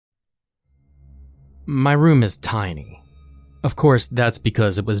My room is tiny. Of course, that's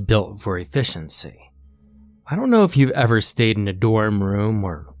because it was built for efficiency. I don't know if you've ever stayed in a dorm room,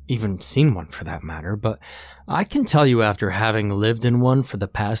 or even seen one for that matter, but I can tell you after having lived in one for the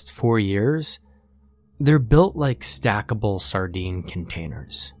past 4 years, they're built like stackable sardine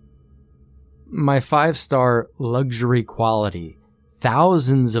containers. My 5-star luxury quality,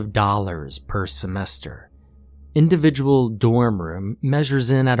 thousands of dollars per semester, individual dorm room measures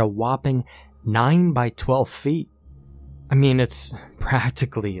in at a whopping 9 by 12 feet. I mean, it's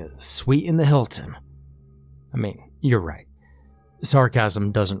practically a suite in the Hilton. I mean, you're right.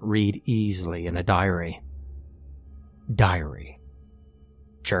 Sarcasm doesn't read easily in a diary. Diary.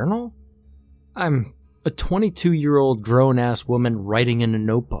 Journal? I'm a 22-year-old grown-ass woman writing in a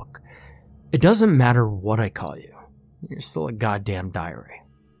notebook. It doesn't matter what I call you. You're still a goddamn diary.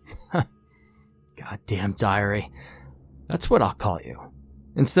 Goddamn diary. That's what I'll call you.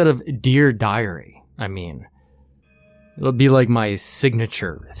 Instead of Dear Diary, I mean. It'll be like my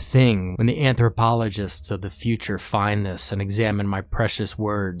signature thing when the anthropologists of the future find this and examine my precious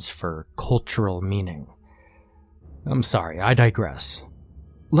words for cultural meaning. I'm sorry, I digress.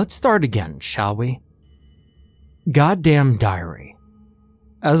 Let's start again, shall we? Goddamn diary.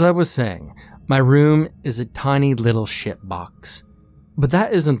 As I was saying, my room is a tiny little shitbox. But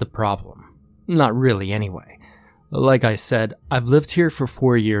that isn't the problem. Not really, anyway. Like I said, I've lived here for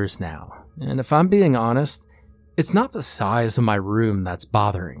 4 years now, and if I'm being honest, it's not the size of my room that's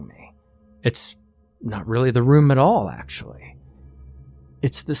bothering me. It's not really the room at all, actually.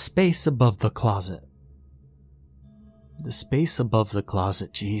 It's the space above the closet. The space above the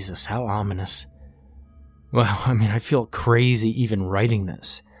closet, Jesus, how ominous. Well, I mean, I feel crazy even writing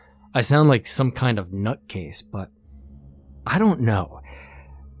this. I sound like some kind of nutcase, but I don't know.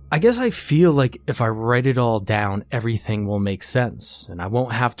 I guess I feel like if I write it all down, everything will make sense, and I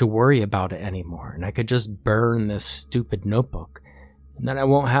won't have to worry about it anymore, and I could just burn this stupid notebook, and then I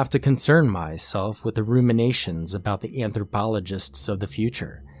won't have to concern myself with the ruminations about the anthropologists of the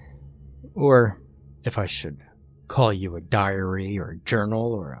future. Or, if I should call you a diary or a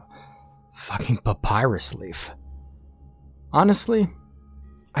journal or a fucking papyrus leaf. Honestly,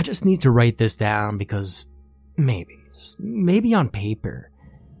 I just need to write this down because maybe on paper,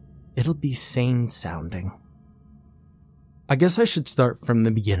 it'll be sane sounding. I guess I should start from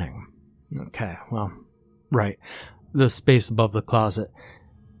the beginning. Okay, well, right. The space above the closet.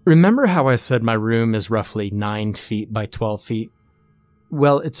 Remember how I said my room is roughly 9 feet by 12 feet?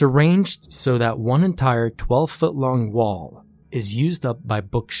 Well, it's arranged so that one entire 12-foot long wall is used up by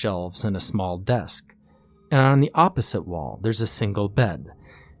bookshelves and a small desk. And on the opposite wall, there's a single bed.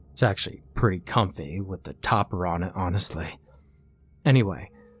 It's actually pretty comfy with the topper on it, honestly.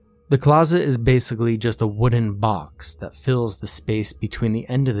 Anyway, the closet is basically just a wooden box that fills the space between the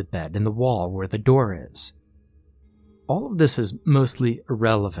end of the bed and the wall where the door is. All of this is mostly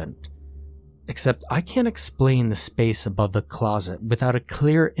irrelevant, except I can't explain the space above the closet without a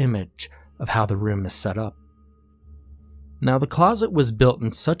clear image of how the room is set up. Now, the closet was built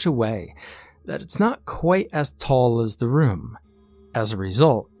in such a way that it's not quite as tall as the room. As a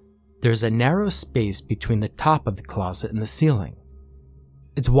result, there's a narrow space between the top of the closet and the ceiling.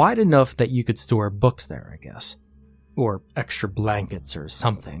 It's wide enough that you could store books there, I guess. Or extra blankets or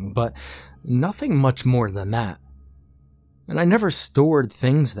something, but nothing much more than that. And I never stored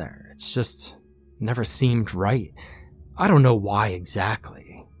things there. It's just never seemed right. I don't know why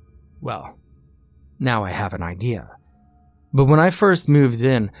exactly. Well, now I have an idea. But when I first moved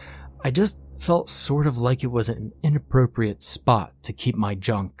in, I just felt sort of like it was an inappropriate spot to keep my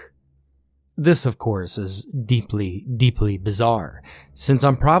junk. This, of course, is deeply, deeply bizarre, since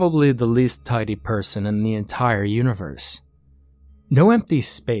I'm probably the least tidy person in the entire universe. No empty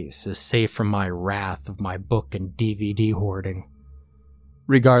space is safe from my wrath of my book and DVD hoarding.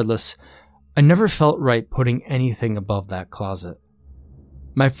 Regardless, I never felt right putting anything above that closet.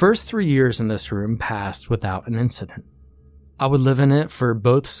 My first 3 years in this room passed without an incident. I would live in it for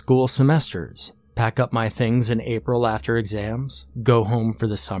both school semesters, pack up my things in April after exams, go home for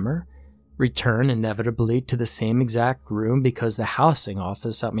the summer, return inevitably to the same exact room because the housing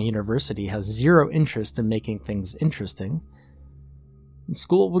office at my university has zero interest in making things interesting. And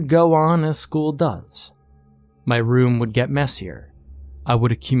school would go on as school does. My room would get messier. I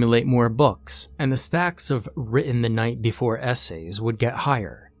would accumulate more books, and the stacks of written the night before essays would get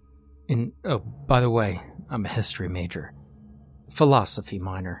higher. And, oh, by the way, I'm a history major. Philosophy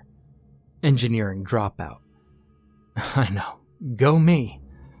minor. Engineering dropout. I know. Go me.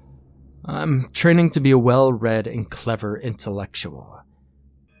 I'm training to be a well-read and clever intellectual.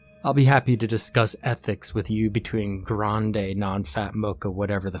 I'll be happy to discuss ethics with you between grande, non-fat mocha,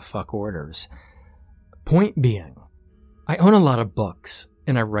 whatever the fuck orders. Point being, I own a lot of books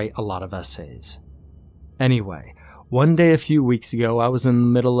and I write a lot of essays. Anyway, one day a few weeks ago, I was in the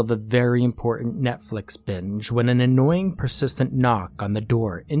middle of a very important Netflix binge when an annoying, persistent knock on the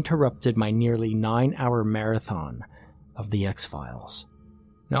door interrupted my nearly 9-hour marathon of The X-Files.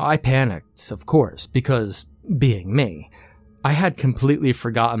 Now, I panicked, of course, because, being me, I had completely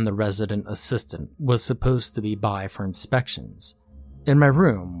forgotten the resident assistant was supposed to be by for inspections, and my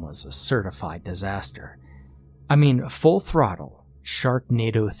room was a certified disaster. I mean, full throttle,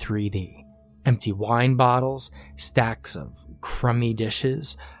 Sharknado 3D. Empty wine bottles, stacks of crummy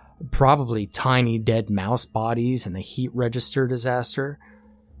dishes, probably tiny dead mouse bodies and the heat register disaster.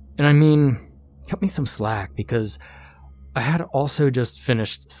 And I mean, cut me some slack because I had also just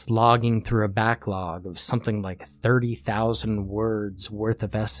finished slogging through a backlog of something like 30,000 words worth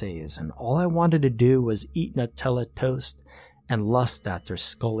of essays, and all I wanted to do was eat Nutella toast and lust after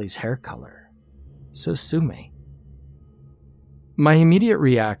Scully's hair color. So sue me. My immediate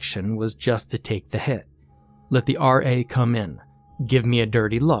reaction was just to take the hit, let the RA come in, give me a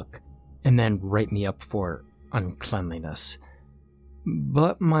dirty look, and then write me up for uncleanliness.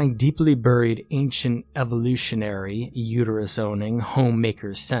 But my deeply buried ancient evolutionary, uterus-owning,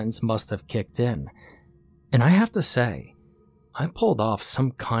 homemaker sense must have kicked in. And I have to say, I pulled off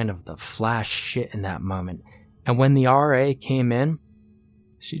some kind of the Flash shit in that moment, and when the RA came in,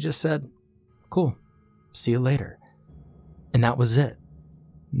 she just said, "Cool, see you later." And that was it.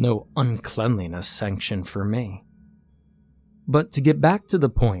 No uncleanliness sanction for me. But to get back to the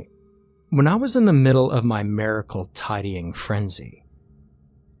point, when I was in the middle of my miracle tidying frenzy,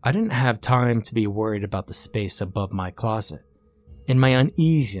 I didn't have time to be worried about the space above my closet and my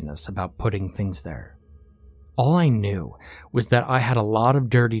uneasiness about putting things there. All I knew was that I had a lot of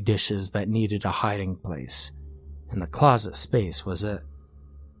dirty dishes that needed a hiding place, and the closet space was it.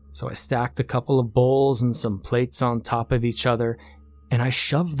 So I stacked a couple of bowls and some plates on top of each other, and I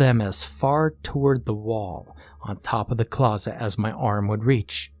shoved them as far toward the wall on top of the closet as my arm would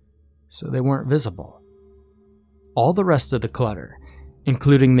reach, so they weren't visible. All the rest of the clutter,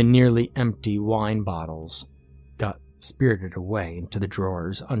 including the nearly empty wine bottles, got spirited away into the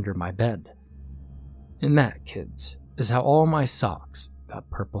drawers under my bed. And that, kids, is how all my socks got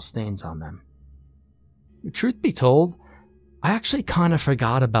purple stains on them. Truth be told, I actually kind of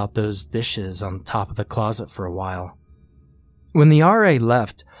forgot about those dishes on top of the closet for a while. When the RA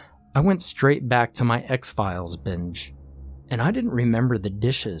left, I went straight back to my X-Files binge, and I didn't remember the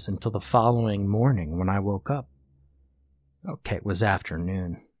dishes until the following morning when I woke up. Okay, it was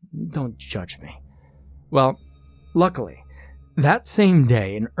afternoon. Don't judge me. Well, luckily, that same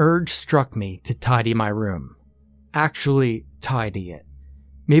day an urge struck me to tidy my room. Actually, tidy it.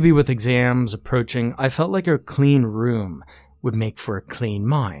 Maybe with exams approaching, I felt like a clean room would make for a clean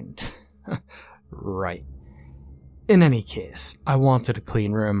mind. Right. In any case, I wanted a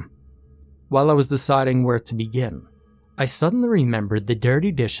clean room. While I was deciding where to begin, I suddenly remembered the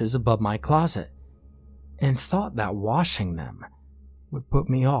dirty dishes above my closet, and thought that washing them would put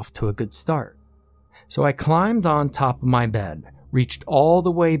me off to a good start. So I climbed on top of my bed, reached all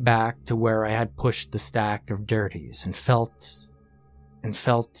the way back to where I had pushed the stack of dirties, and felt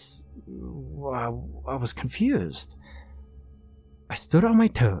I was confused. I stood on my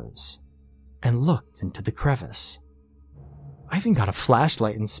toes and looked into the crevice. I even got a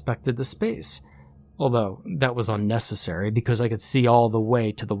flashlight and inspected the space, although that was unnecessary because I could see all the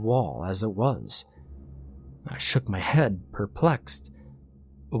way to the wall as it was. I shook my head, perplexed,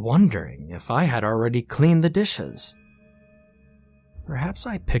 wondering if I had already cleaned the dishes. Perhaps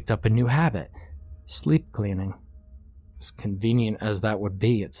I picked up a new habit, sleep cleaning. As convenient as that would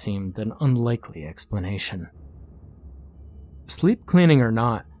be, it seemed an unlikely explanation. Sleep cleaning or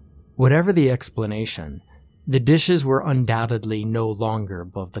not, whatever the explanation, the dishes were undoubtedly no longer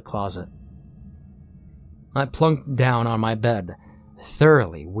above the closet. I plunked down on my bed,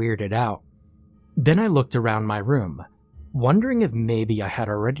 thoroughly weirded out. Then I looked around my room, wondering if maybe I had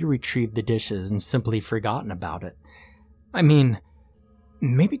already retrieved the dishes and simply forgotten about it. I mean,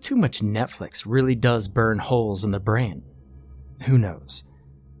 maybe too much Netflix really does burn holes in the brain. Who knows?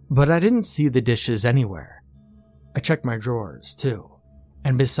 But I didn't see the dishes anywhere. I checked my drawers, too,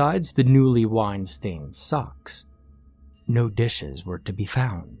 and besides the newly wine-stained socks, no dishes were to be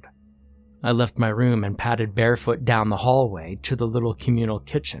found. I left my room and padded barefoot down the hallway to the little communal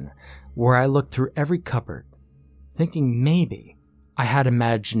kitchen, where I looked through every cupboard, thinking maybe I had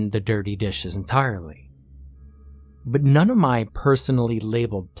imagined the dirty dishes entirely. But none of my personally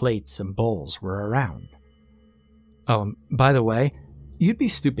labeled plates and bowls were around. Oh, by the way, you'd be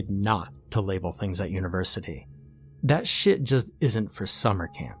stupid not to label things at university. That shit just isn't for summer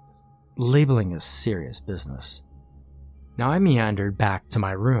camp. labeling is serious business. Now I meandered back to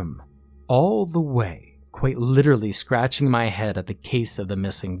my room, all the way, quite literally scratching my head at the case of the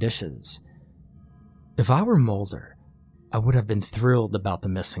missing dishes. If I were Mulder, I would have been thrilled about the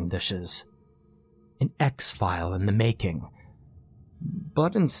missing dishes. An X-file in the making.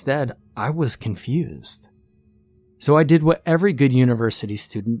 But instead, I was confused. So I did what every good university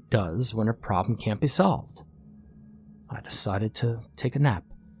student does when a problem can't be solved. I decided to take a nap.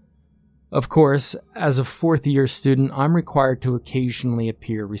 Of course, as a fourth-year student, I'm required to occasionally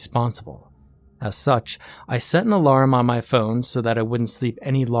appear responsible. As such, I set an alarm on my phone so that I wouldn't sleep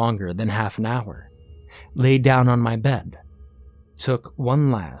any longer than half an hour. Laid down on my bed, took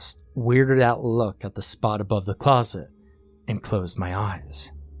one last, weirded out look at the spot above the closet, and closed my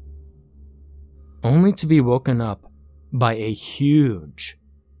eyes. Only to be woken up by a huge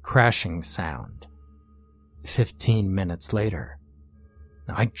crashing sound 15 minutes later.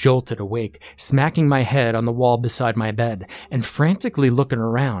 I jolted awake, smacking my head on the wall beside my bed and frantically looking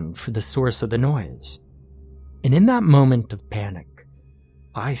around for the source of the noise. And in that moment of panic,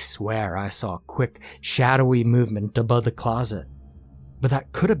 I swear I saw a quick, shadowy movement above the closet, but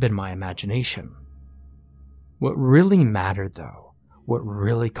that could have been my imagination. What really mattered, though, what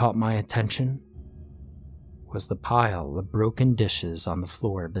really caught my attention, was the pile of broken dishes on the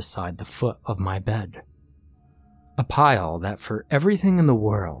floor beside the foot of my bed. A pile that, for everything in the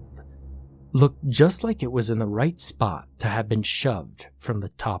world, looked just like it was in the right spot to have been shoved from the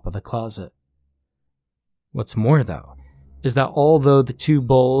top of the closet. What's more, though, is that although the 2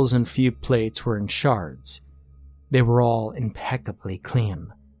 bowls and few plates were in shards, they were all impeccably clean.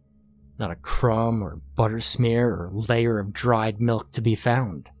 Not a crumb or butter smear or layer of dried milk to be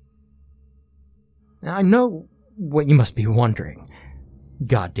found. Now, I know what you must be wondering.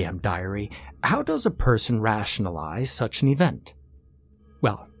 Goddamn diary, how does a person rationalize such an event?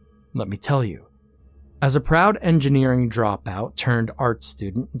 Well, let me tell you. As a proud engineering dropout turned art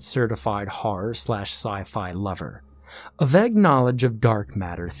student and certified horror/sci-fi lover, a vague knowledge of dark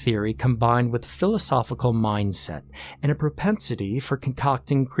matter theory combined with philosophical mindset and a propensity for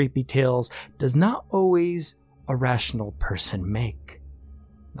concocting creepy tales does not always a rational person make.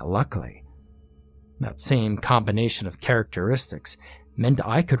 Now, luckily, that same combination of characteristics meant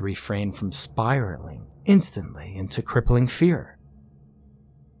I could refrain from spiraling instantly into crippling fear.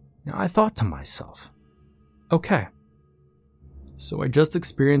 Now, I thought to myself, okay, so I just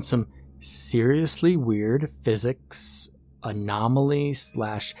experienced some seriously weird physics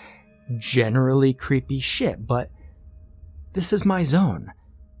anomaly/generally creepy shit, but this is my zone.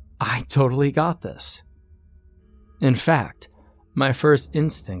 I totally got this. In fact, my first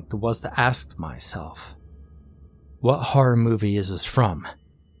instinct was to ask myself, what horror movie is this from?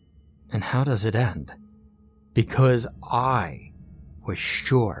 And how does it end? Because I was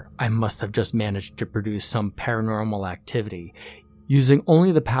sure I must have just managed to produce some paranormal activity using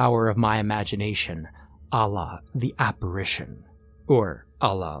only the power of my imagination, a la The Apparition, or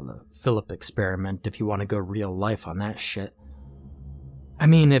a la the Philip experiment if you want to go real life on that shit. I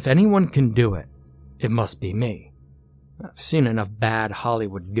mean, if anyone can do it, it must be me. I've seen enough bad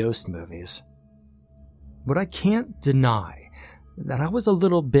Hollywood ghost movies. But I can't deny that I was a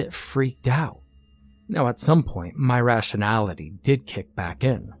little bit freaked out. Now, at some point, my rationality did kick back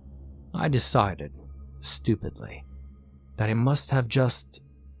in. I decided, stupidly, that I must have just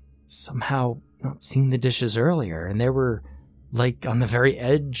somehow not seen the dishes earlier, and they were, like, on the very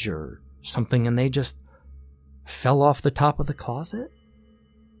edge or something, and they just fell off the top of the closet?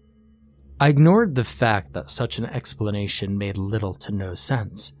 I ignored the fact that such an explanation made little to no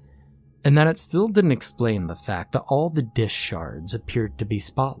sense, and that it still didn't explain the fact that all the dish shards appeared to be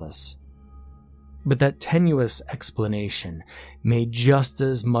spotless. But that tenuous explanation made just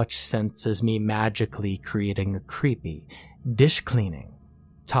as much sense as me magically creating a creepy, dish-cleaning,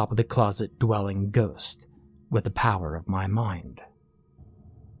 top-of-the-closet-dwelling ghost with the power of my mind.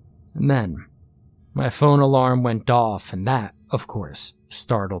 And then, my phone alarm went off, and that, of course,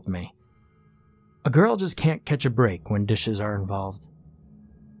 startled me. A girl just can't catch a break when dishes are involved.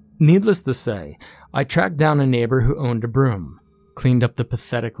 Needless to say, I tracked down a neighbor who owned a broom, cleaned up the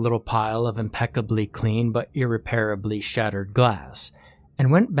pathetic little pile of impeccably clean but irreparably shattered glass,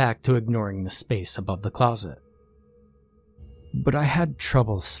 and went back to ignoring the space above the closet. But I had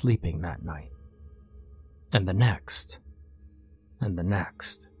trouble sleeping that night. And the next. And the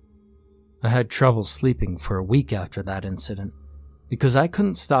next. I had trouble sleeping for a week after that incident, because I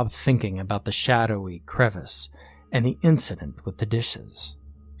couldn't stop thinking about the shadowy crevice and the incident with the dishes.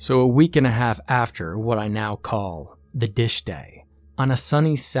 So a week and a half after what I now call the dish day, on a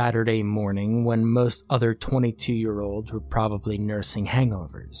sunny Saturday morning when most other 22-year-olds were probably nursing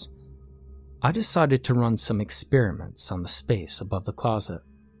hangovers, I decided to run some experiments on the space above the closet.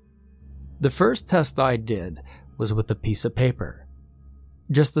 The first test I did was with a piece of paper.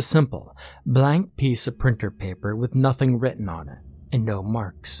 Just a simple, blank piece of printer paper with nothing written on it and no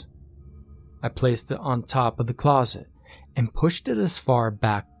marks. I placed it on top of the closet and pushed it as far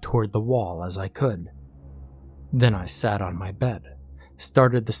back toward the wall as I could. Then I sat on my bed,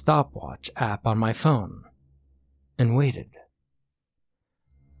 started the stopwatch app on my phone, and waited.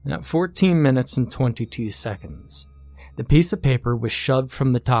 At 14 minutes and 22 seconds, the piece of paper was shoved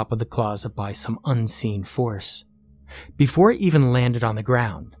from the top of the closet by some unseen force. Before it even landed on the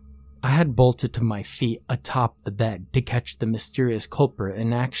ground, I had bolted to my feet atop the bed to catch the mysterious culprit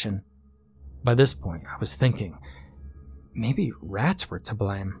in action. By this point, I was thinking, maybe rats were to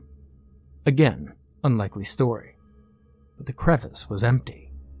blame. Again, unlikely story, but the crevice was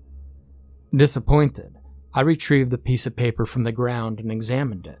empty. Disappointed, I retrieved the piece of paper from the ground and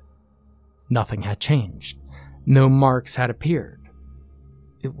examined it. Nothing had changed. No marks had appeared.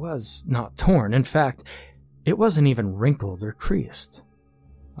 It was not torn. In fact, it wasn't even wrinkled or creased.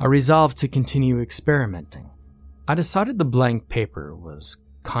 I resolved to continue experimenting. I decided the blank paper was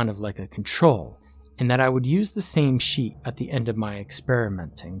kind of like a control, and that I would use the same sheet at the end of my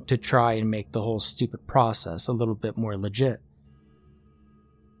experimenting to try and make the whole stupid process a little bit more legit.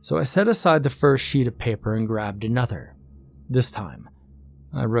 So I set aside the first sheet of paper and grabbed another. This time,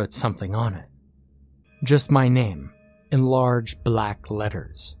 I wrote something on it. Just my name, in large black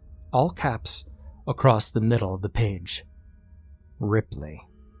letters, all caps, across the middle of the page. Ripley.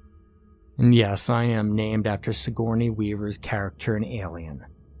 And yes, I am named after Sigourney Weaver's character in Alien.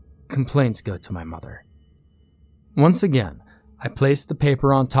 Complaints go to my mother. Once again, I placed the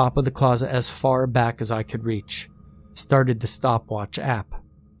paper on top of the closet as far back as I could reach, started the stopwatch app,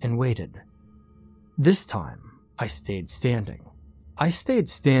 and waited. This time, I stayed standing. I stayed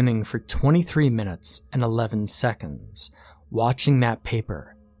standing for 23 minutes and 11 seconds, watching that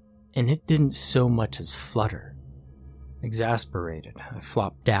paper, and it didn't so much as flutter. Exasperated, I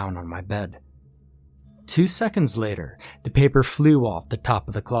flopped down on my bed. 2 seconds later, the paper flew off the top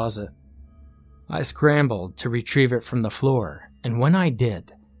of the closet. I scrambled to retrieve it from the floor, and when I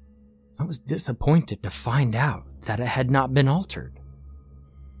did, I was disappointed to find out that it had not been altered.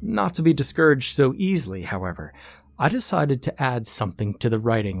 Not to be discouraged so easily, however, I decided to add something to the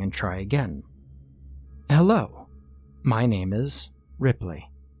writing and try again. Hello, my name is Ripley.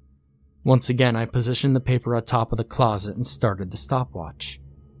 Once again, I positioned the paper atop of the closet and started the stopwatch.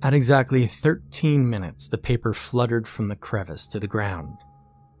 At exactly 13 minutes, the paper fluttered from the crevice to the ground.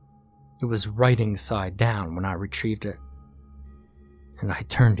 It was writing side down when I retrieved it, and I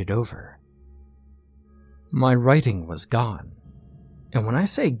turned it over. My writing was gone. And when I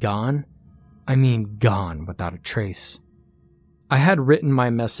say gone, I mean gone without a trace. I had written my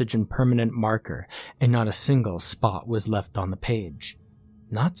message in permanent marker, and not a single spot was left on the page.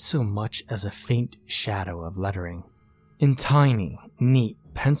 Not so much as a faint shadow of lettering. In tiny, neat,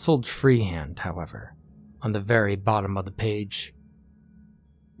 penciled freehand, however, on the very bottom of the page,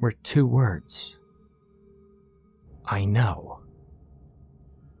 were 2 words. I know.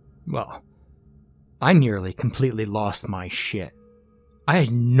 Well, I nearly completely lost my shit. I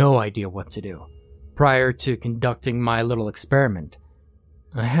had no idea what to do. Prior to conducting my little experiment,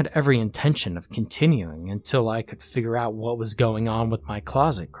 I had every intention of continuing until I could figure out what was going on with my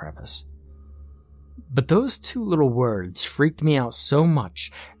closet crevice. But those 2 little words freaked me out so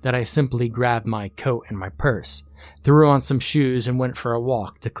much that I simply grabbed my coat and my purse, threw on some shoes, and went for a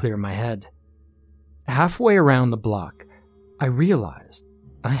walk to clear my head. Halfway around the block, I realized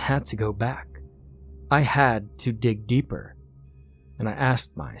I had to go back. I had to dig deeper. And I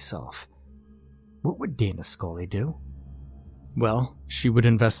asked myself, what would Dana Scully do? Well, she would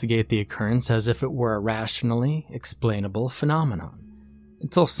investigate the occurrence as if it were a rationally explainable phenomenon,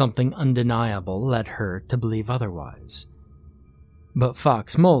 until something undeniable led her to believe otherwise. But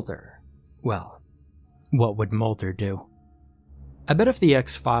Fox Mulder, well, what would Mulder do? I bet if the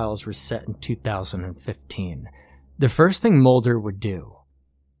X-Files were set in 2015, the first thing Mulder would do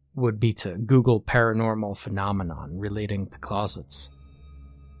would be to Google paranormal phenomenon relating to closets.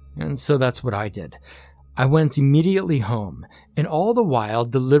 And so that's what I did. I went immediately home, and all the while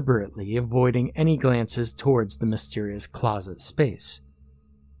deliberately avoiding any glances towards the mysterious closet space.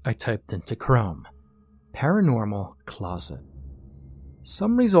 I typed into Chrome, paranormal closet.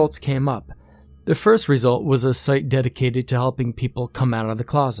 Some results came up. The first result was a site dedicated to helping people come out of the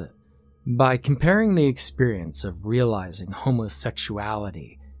closet. By comparing the experience of realizing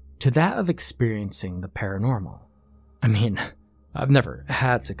homosexuality to that of experiencing the paranormal. I mean, I've never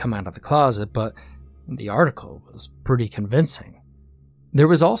had to come out of the closet, but the article was pretty convincing. There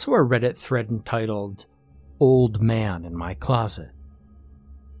was also a Reddit thread entitled, "Old Man in My Closet."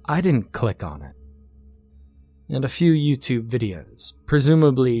 I didn't click on it. And a few YouTube videos,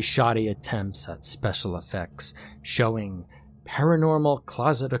 presumably shoddy attempts at special effects, showing paranormal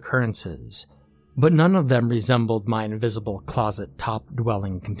closet occurrences, but none of them resembled my invisible closet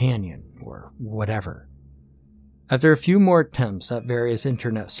top-dwelling companion, or whatever. After a few more attempts at various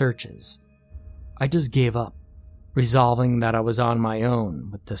internet searches, I just gave up, resolving that I was on my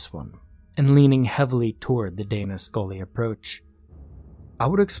own with this one, and leaning heavily toward the Dana Scully approach. I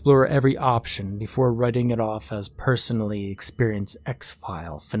would explore every option before writing it off as personally experienced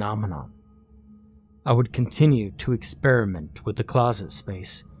X-File phenomenon. I would continue to experiment with the closet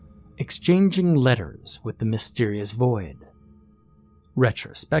space, exchanging letters with the mysterious void.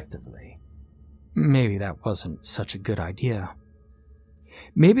 Retrospectively, maybe that wasn't such a good idea.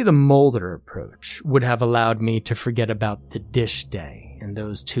 Maybe the Mulder approach would have allowed me to forget about the dish day and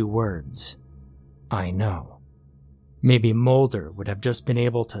those 2 words, "I know." Maybe Mulder would have just been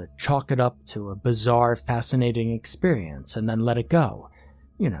able to chalk it up to a bizarre, fascinating experience and then let it go.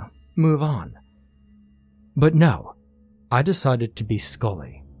 Move on. But no, I decided to be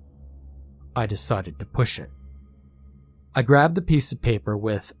Scully. I decided to push it. I grabbed the piece of paper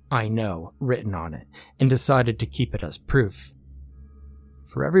with "I know" written on it and decided to keep it as proof.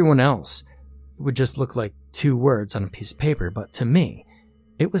 For everyone else, it would just look like 2 words on a piece of paper, but to me,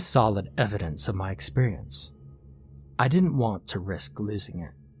 it was solid evidence of my experience. I didn't want to risk losing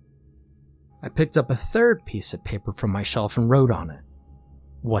it. I picked up a 3rd piece of paper from my shelf and wrote on it,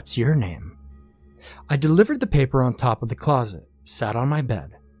 "What's your name?" I delivered the paper on top of the closet, sat on my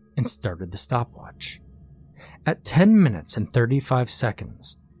bed, and started the stopwatch. At 10 minutes and 35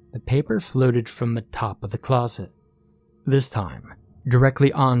 seconds, the paper floated from the top of the closet, this time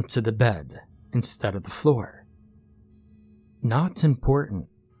directly onto the bed instead of the floor. "Not important,"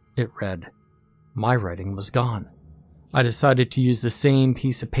 it read. My writing was gone. I decided to use the same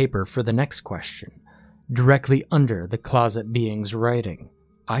piece of paper for the next question. Directly under the closet being's writing,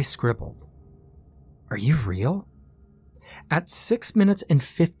 I scribbled, "Are you real?" At 6 minutes and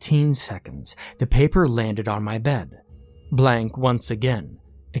 15 seconds, the paper landed on my bed. Blank once again,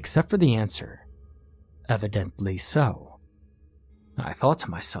 except for the answer, "Evidently so." I thought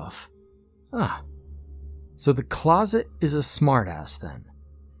to myself, so the closet is a smartass then,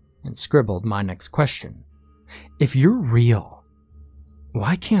 and scribbled my next question. "If you're real,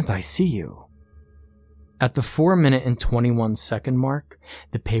 why can't I see you?" At the 4-minute and 21-second mark,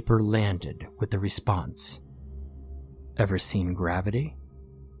 the paper landed with the response, "Ever seen gravity?"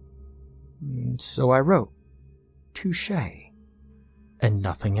 So I wrote, "Touché," and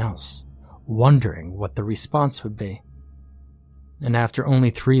nothing else, wondering what the response would be. And after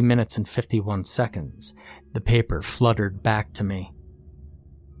only 3 minutes and 51 seconds, the paper fluttered back to me.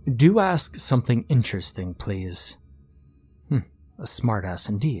 "Do ask something interesting, please." A smartass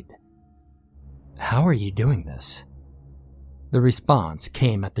indeed. "How are you doing this?" The response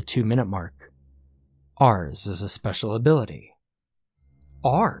came at the 2-minute mark. "Ours is a special ability."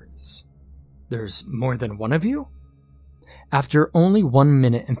 Ours? There's more than one of you? After only 1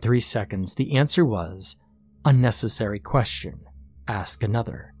 minute and 3 seconds, the answer was, "Unnecessary question. Ask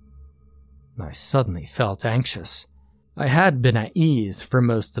another." I suddenly felt anxious. I had been at ease for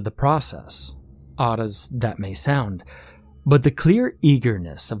most of the process, odd as that may sound, but the clear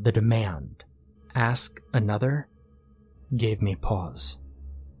eagerness of the demand, "Ask another," gave me pause.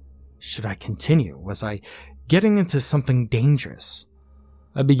 Should I continue? Was I getting into something dangerous?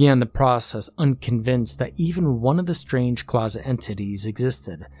 I began the process unconvinced that even one of the strange closet entities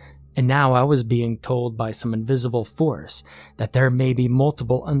existed, and now I was being told by some invisible force that there may be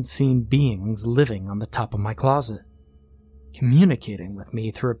multiple unseen beings living on the top of my closet, communicating with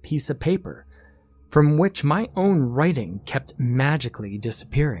me through a piece of paper, from which my own writing kept magically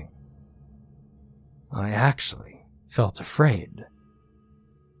disappearing. I actually felt afraid.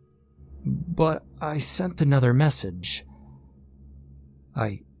 But I sent another message.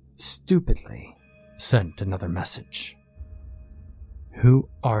 I stupidly sent another message. "Who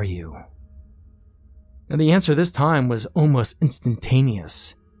are you?" And the answer this time was almost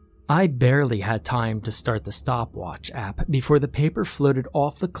instantaneous. I barely had time to start the stopwatch app before the paper floated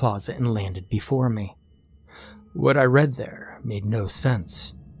off the closet and landed before me. What I read there made no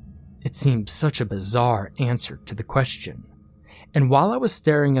sense. It seemed such a bizarre answer to the question. And while I was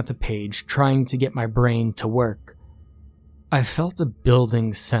staring at the page, trying to get my brain to work, I felt a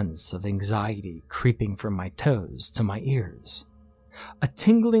building sense of anxiety creeping from my toes to my ears. A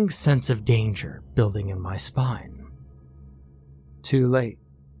tingling sense of danger building in my spine. Too late.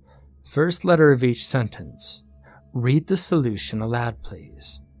 First letter of each sentence. Read the solution aloud,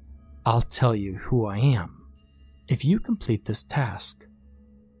 please. I'll tell you who I am if you complete this task.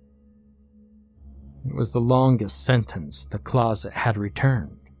 It was the longest sentence the closet had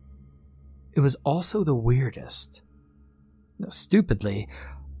returned. It was also the weirdest. Stupidly,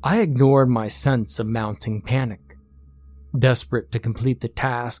 I ignored my sense of mounting panic. Desperate to complete the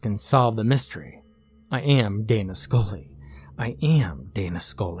task and solve the mystery. I am Dana Scully. I am Dana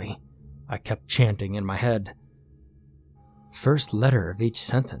Scully, I kept chanting in my head. First letter of each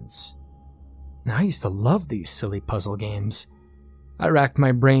sentence. Now, I used to love these silly puzzle games. I racked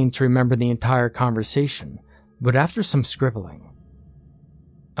my brain to remember the entire conversation, but after some scribbling,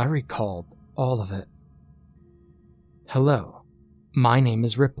 I recalled all of it. Hello, my name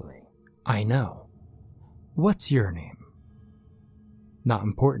is Ripley. I know. What's your name? Not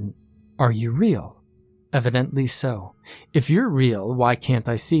important. Are you real? Evidently so. If you're real, why can't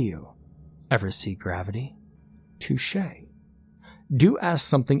I see you? Ever see gravity? Touché. Do ask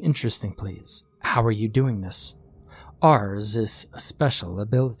something interesting, please. How are you doing this? Ours is a special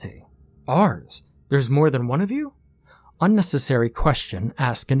ability. Ours? There's more than one of you? Unnecessary question,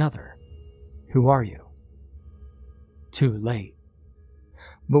 ask another. Who are you? Too late.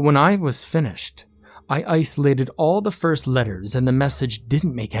 But when I was finished, I isolated all the first letters and the message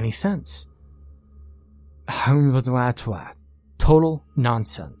didn't make any sense. Total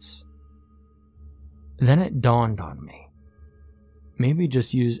nonsense. Then it dawned on me. Maybe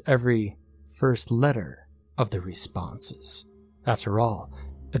just use every first letter of the responses. After all,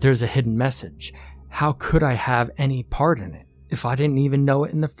 if there's a hidden message, how could I have any part in it if I didn't even know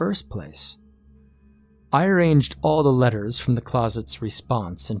it in the first place? I arranged all the letters from the closet's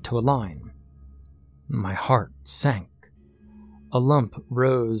response into a line. My heart sank. A lump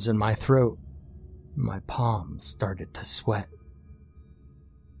rose in my throat. My palms started to sweat.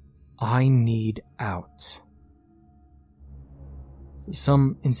 I need out. For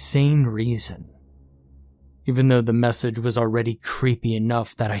some insane reason, even though the message was already creepy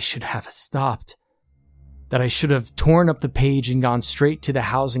enough that I should have stopped, that I should have torn up the page and gone straight to the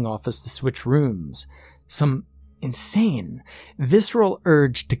housing office to switch rooms, some insane, visceral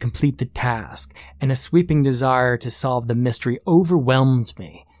urge to complete the task and a sweeping desire to solve the mystery overwhelmed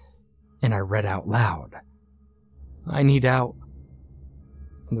me, and I read out loud, I need out.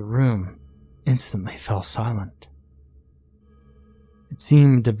 The room instantly fell silent. It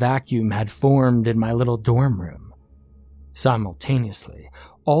seemed a vacuum had formed in my little dorm room. Simultaneously,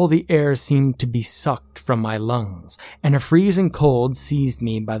 all the air seemed to be sucked from my lungs, and a freezing cold seized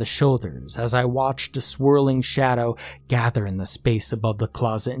me by the shoulders as I watched a swirling shadow gather in the space above the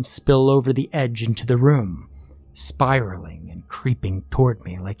closet and spill over the edge into the room, spiraling and creeping toward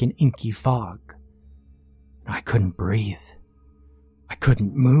me like an inky fog. I couldn't breathe. I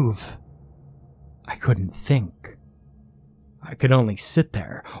couldn't move. I couldn't think. I could only sit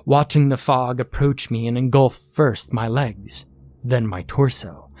there, watching the fog approach me and engulf first my legs, then my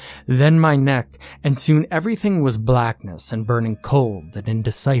torso, then my neck, and soon everything was blackness and burning cold and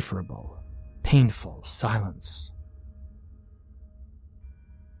indecipherable, painful silence.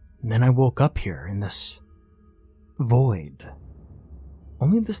 And then I woke up here in this void.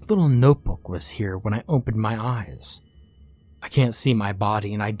 Only this little notebook was here when I opened my eyes. I can't see my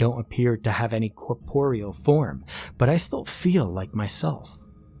body and I don't appear to have any corporeal form, but I still feel like myself.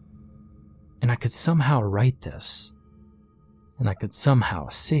 And I could somehow write this, and I could somehow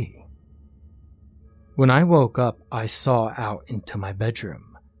see. When I woke up, I saw out into my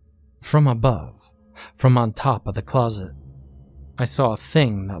bedroom. From above, from on top of the closet, I saw a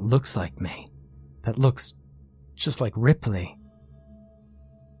thing that looks like me, that looks just like Ripley.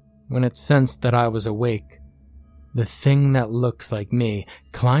 When it sensed that I was awake, the thing that looks like me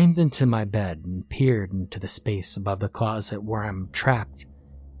climbed into my bed and peered into the space above the closet where I'm trapped,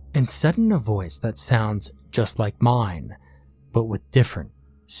 and said in a voice that sounds just like mine, but with different,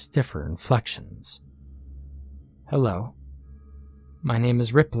 stiffer inflections. Hello, my name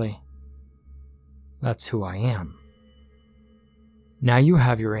is Ripley. That's who I am. Now you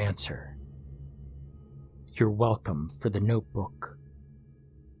have your answer. You're welcome for the notebook.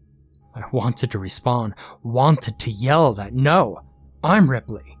 I wanted to respond, wanted to yell that, no, I'm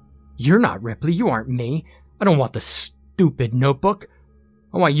Ripley. You're not Ripley, you aren't me. I don't want the stupid notebook.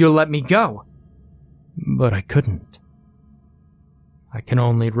 I want you to let me go. But I couldn't. I can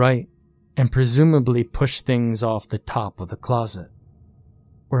only write and presumably push things off the top of the closet,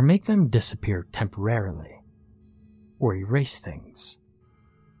 or make them disappear temporarily, or erase things.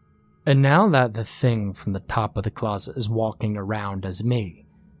 And now that the thing from the top of the closet is walking around as me,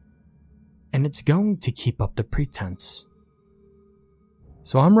 and it's going to keep up the pretense.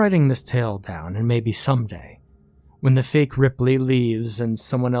 So I'm writing this tale down, and maybe someday, When the fake Ripley leaves and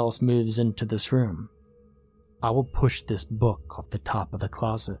someone else moves into this room, I will push this book off the top of the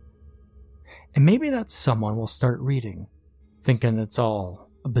closet. And maybe that someone will start reading, thinking it's all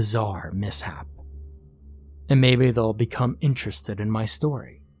a bizarre mishap. And maybe they'll become interested in my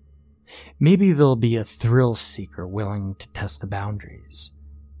story. Maybe they'll be a thrill seeker willing to test the boundaries.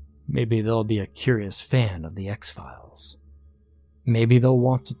 Maybe they'll be a curious fan of the X-Files. Maybe they'll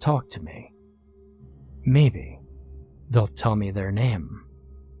want to talk to me. Maybe they'll tell me their name.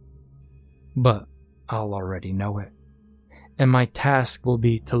 But I'll already know it. And my task will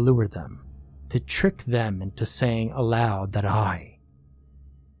be to lure them, to trick them into saying aloud that I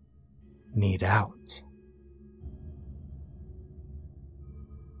need out.